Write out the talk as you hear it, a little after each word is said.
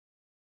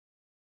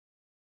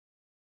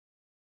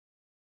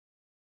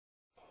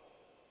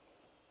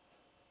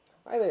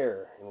Hi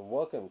there, and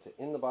welcome to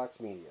In the Box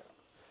Media.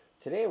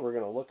 Today we're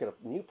going to look at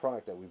a new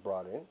product that we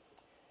brought in.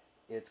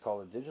 It's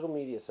called a Digital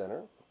Media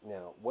Center.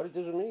 Now, what a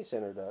Digital Media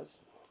Center does,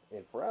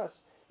 and for us,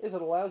 is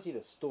it allows you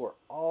to store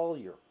all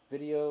your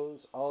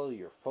videos, all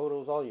your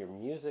photos, all your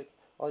music,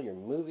 all your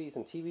movies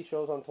and TV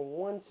shows onto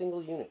one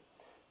single unit.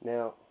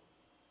 Now,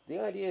 the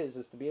idea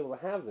is to be able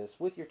to have this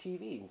with your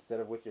TV instead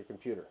of with your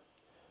computer.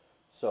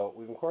 So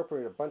we've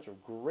incorporated a bunch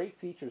of great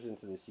features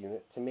into this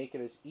unit to make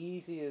it as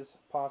easy as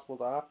possible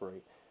to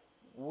operate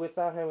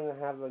without having to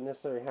have the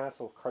necessary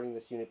hassle of carting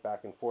this unit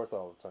back and forth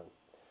all the time.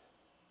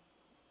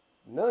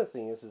 Another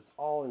thing is it's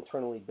all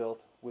internally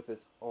built with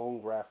its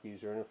own graphic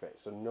user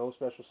interface, so no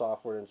special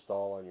software to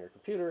install on your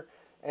computer,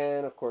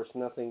 and of course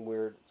nothing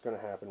weird is going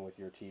to happen with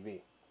your TV.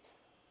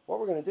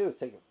 What we're going to do is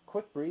take a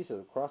quick breeze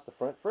across the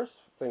front. First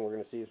thing we're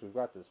going to see is we've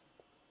got this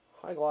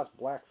high gloss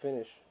black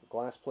finish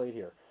glass plate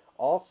here.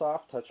 All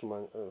soft touch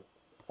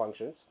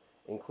functions,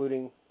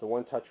 including the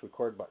one touch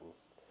record button.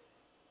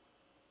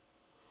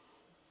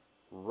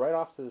 Right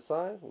off to the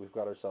side, we've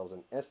got ourselves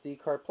an SD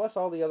card, plus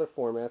all the other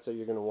formats that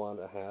you're going to want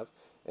to have.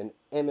 An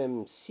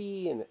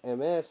MMC, an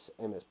MS,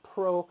 MS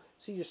Pro.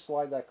 So you just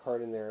slide that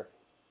card in there,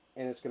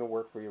 and it's going to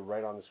work for you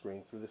right on the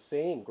screen through the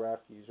same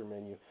graphic user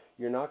menu.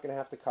 You're not going to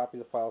have to copy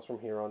the files from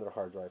here onto the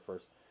hard drive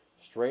first.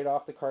 Straight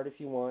off the card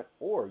if you want,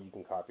 or you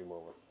can copy them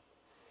over.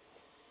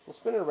 We'll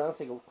spin it around,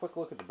 take a quick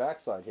look at the back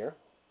side here.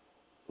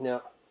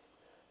 Now,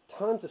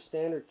 tons of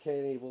standard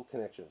cable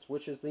connections,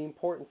 which is the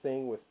important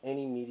thing with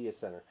any media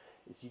center,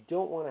 is you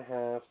don't want to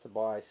have to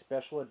buy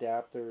special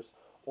adapters,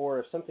 or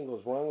if something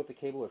goes wrong with the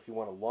cable, or if you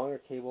want a longer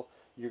cable,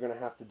 you're going to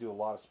have to do a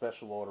lot of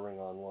special ordering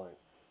online.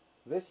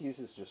 This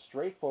uses just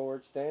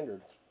straightforward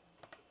standard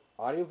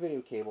audio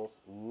video cables,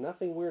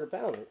 nothing weird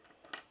about it,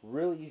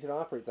 really easy to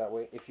operate that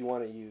way. If you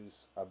want to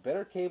use a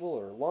better cable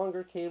or a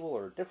longer cable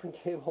or a different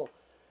cable,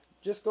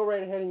 just go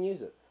right ahead and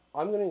use it.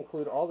 I'm going to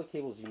include all the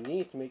cables you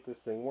need to make this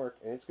thing work,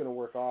 and it's going to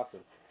work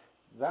awesome.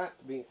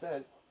 That being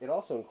said, it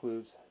also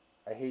includes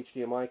a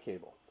HDMI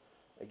cable.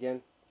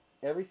 Again,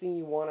 everything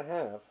you want to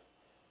have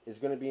is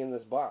going to be in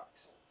this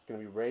box. It's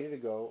going to be ready to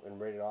go and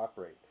ready to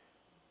operate.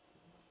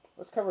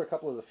 Let's cover a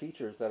couple of the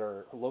features that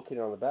are located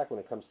on the back when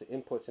it comes to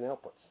inputs and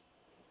outputs.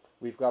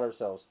 We've got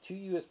ourselves two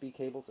USB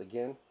cables.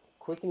 Again,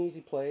 quick and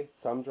easy play,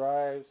 thumb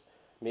drives.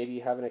 Maybe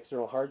you have an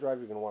external hard drive,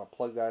 you're going to want to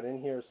plug that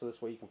in here, so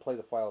this way you can play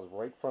the files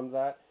right from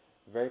that.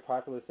 Very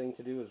popular thing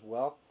to do as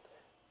well.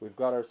 We've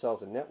got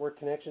ourselves a network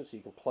connection, so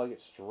you can plug it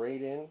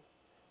straight in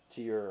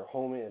to your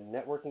home and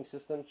networking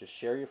system. Just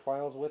share your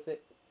files with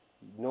it.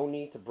 No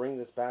need to bring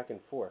this back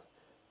and forth.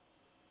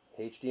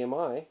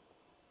 HDMI.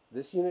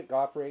 This unit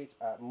operates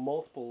at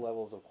multiple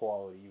levels of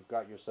quality. You've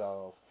got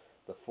yourself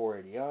the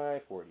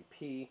 480i,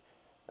 480p,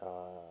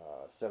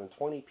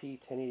 720p,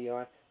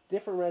 1080i,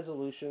 different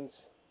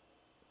resolutions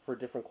for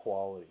different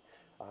quality.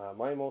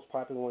 My most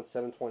popular one,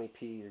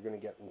 720p, you're going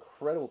to get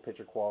incredible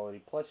picture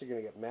quality, plus you're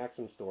going to get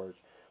maximum storage.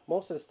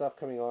 Most of the stuff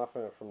coming off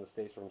from the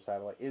States or from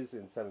satellite is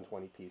in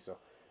 720p, so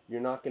you're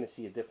not going to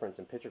see a difference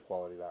in picture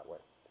quality that way.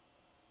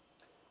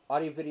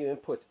 Audio video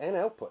inputs and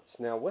outputs.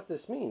 Now what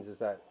this means is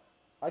that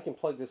I can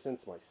plug this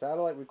into my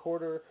satellite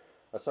recorder,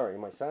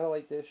 my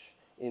satellite dish,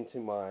 into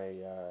my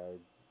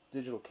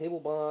digital cable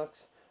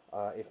box.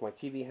 If my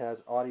TV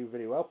has audio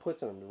video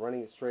outputs and I'm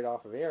running it straight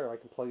off of air, I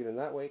can plug it in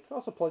that way. You can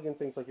also plug in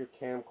things like your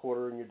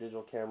camcorder and your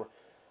digital camera.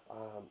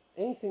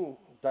 Anything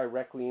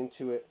directly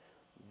into it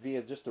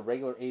via just the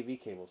regular AV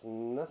cables.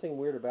 Nothing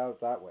weird about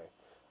it that way.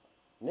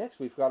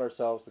 Next, we've got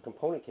ourselves the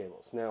component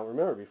cables. Now,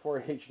 remember,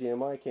 before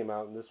HDMI came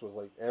out and this was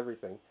like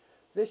everything,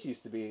 this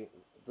used to be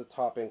the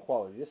top end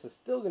quality. This is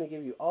still going to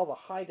give you all the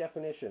high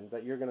definition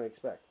that you're going to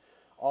expect.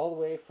 All the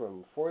way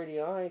from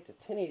 480i to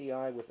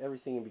 1080i with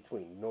everything in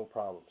between. No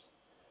problems.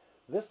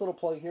 This little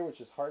plug here,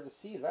 which is hard to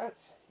see,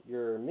 that's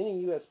your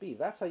mini USB.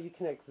 That's how you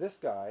connect this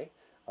guy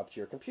up to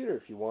your computer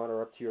if you want,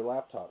 or up to your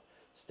laptop.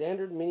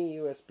 Standard mini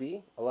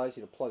USB allows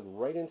you to plug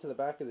right into the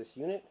back of this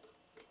unit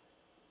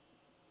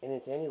and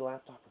into any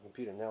laptop or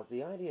computer. Now,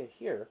 the idea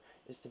here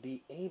is to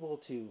be able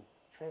to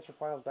transfer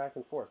files back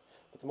and forth.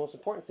 But the most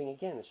important thing,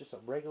 again, is just a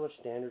regular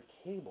standard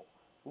cable.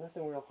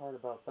 Nothing real hard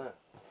about that.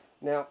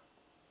 Now,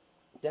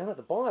 down at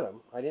the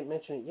bottom, I didn't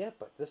mention it yet,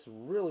 but this is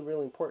really,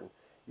 really important.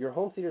 Your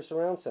home theater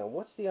surround sound.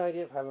 What's the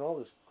idea of having all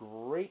this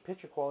great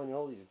picture quality and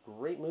all these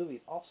great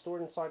movies all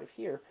stored inside of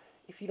here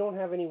if you don't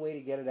have any way to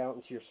get it out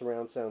into your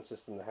surround sound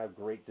system to have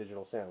great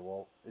digital sound?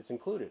 Well, it's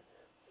included.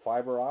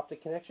 Fiber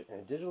optic connection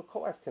and digital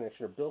coax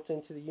connection are built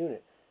into the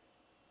unit.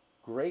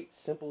 Great,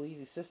 simple,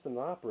 easy system to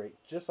operate,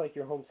 just like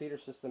your home theater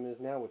system is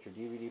now with your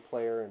DVD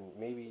player, and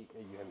maybe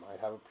you might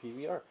have a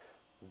PVR.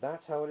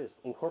 That's how it is.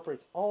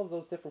 Incorporates all of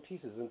those different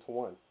pieces into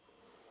one.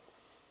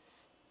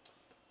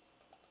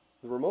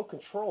 The remote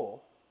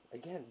control,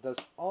 again, does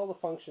all the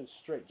functions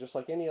straight, just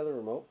like any other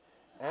remote.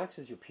 Acts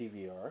as your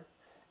PVR,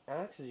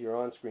 acts as your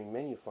on-screen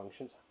menu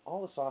functions.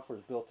 All the software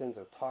is built in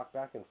to talk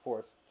back and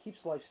forth.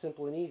 Keeps life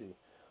simple and easy.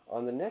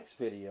 On the next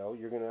video,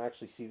 you're going to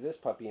actually see this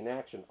puppy in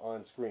action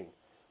on screen.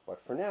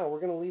 But for now,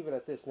 we're going to leave it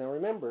at this. Now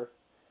remember,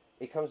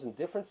 it comes in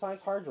different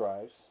size hard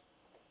drives,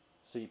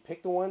 So you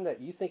pick the one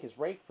that you think is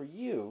right for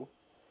you,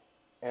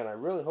 and I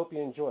really hope you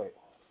enjoy it.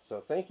 So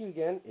thank you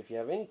again. If you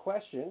have any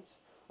questions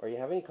or you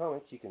have any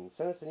comments, you can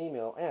send us an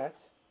email at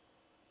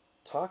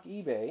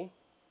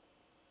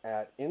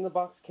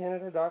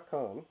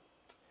talkebay@intheboxcanada.com.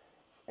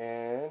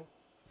 And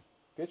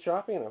good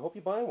shopping, and I hope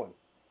you buy one.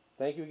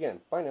 Thank you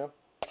again. Bye now.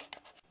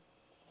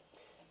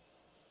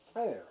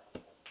 Hi there.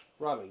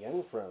 Robin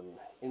again from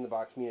In the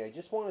Box Media. I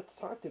just wanted to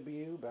talk to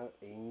you about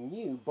a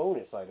new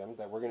bonus item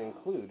that we're going to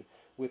include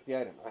with the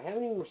item. I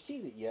haven't even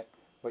received it yet,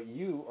 but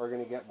you are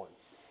going to get one.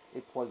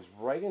 It plugs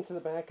right into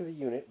the back of the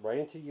unit, right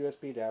into the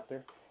USB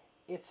adapter.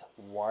 It's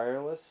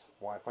wireless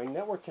Wi-Fi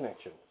network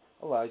connection.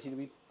 Allows you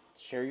to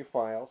share your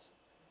files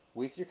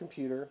with your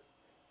computer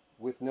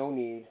with no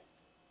need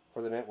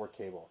for the network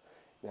cable.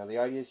 Now the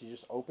idea is you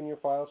just open your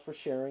files for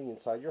sharing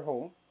inside your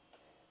home,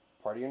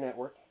 part of your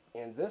network,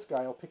 and this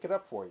guy will pick it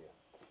up for you.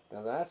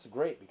 Now that's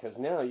great because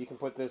now you can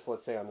put this,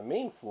 let's say, on the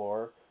main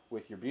floor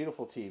with your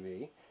beautiful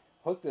TV,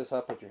 hook this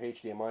up with your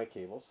HDMI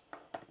cables,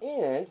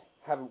 and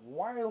have it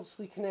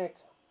wirelessly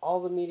connect all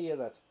the media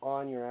that's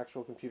on your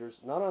actual computers,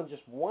 not on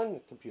just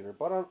one computer,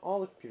 but on all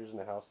the computers in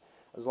the house,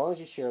 as long as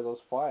you share those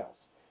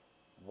files.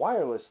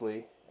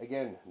 Wirelessly,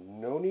 again,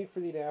 no need for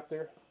the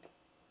adapter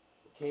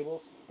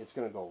cables. It's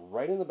going to go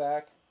right in the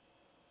back,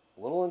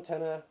 little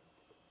antenna.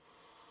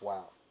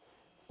 Wow.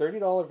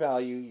 $30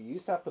 value. You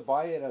used to have to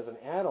buy it as an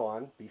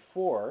add-on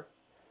before.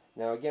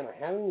 Now again, I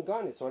haven't even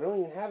gotten it, so I don't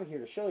even have it here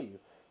to show you,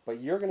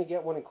 but you're going to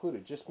get one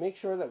included. Just make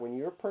sure that when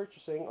you're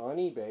purchasing on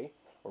eBay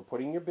or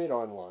putting your bid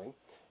online,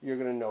 you're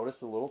going to notice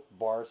the little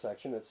bar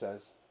section that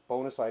says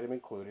bonus item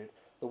included,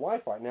 the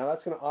Wi-Fi. Now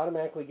that's going to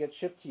automatically get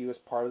shipped to you as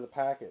part of the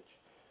package.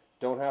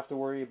 Don't have to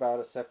worry about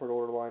a separate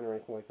order line or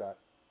anything like that.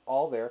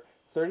 All there.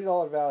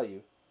 $30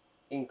 value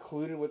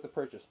included with the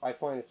purchase. I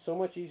find it so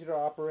much easier to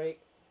operate.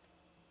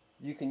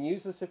 You can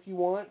use this if you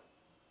want.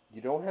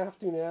 You don't have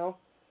to now.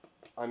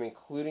 I'm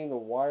including the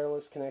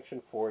wireless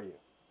connection for you.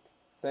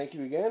 Thank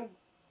you again.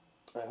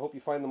 I hope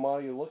you find the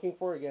model you're looking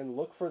for. Again,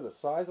 look for the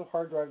size of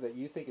hard drive that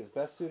you think is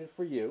best suited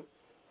for you.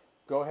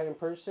 Go ahead and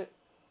purchase it.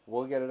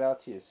 We'll get it out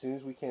to you as soon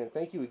as we can.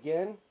 Thank you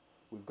again.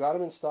 We've got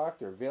them in stock.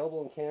 They're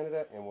available in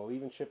Canada, and we'll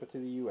even ship it to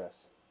the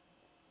U.S.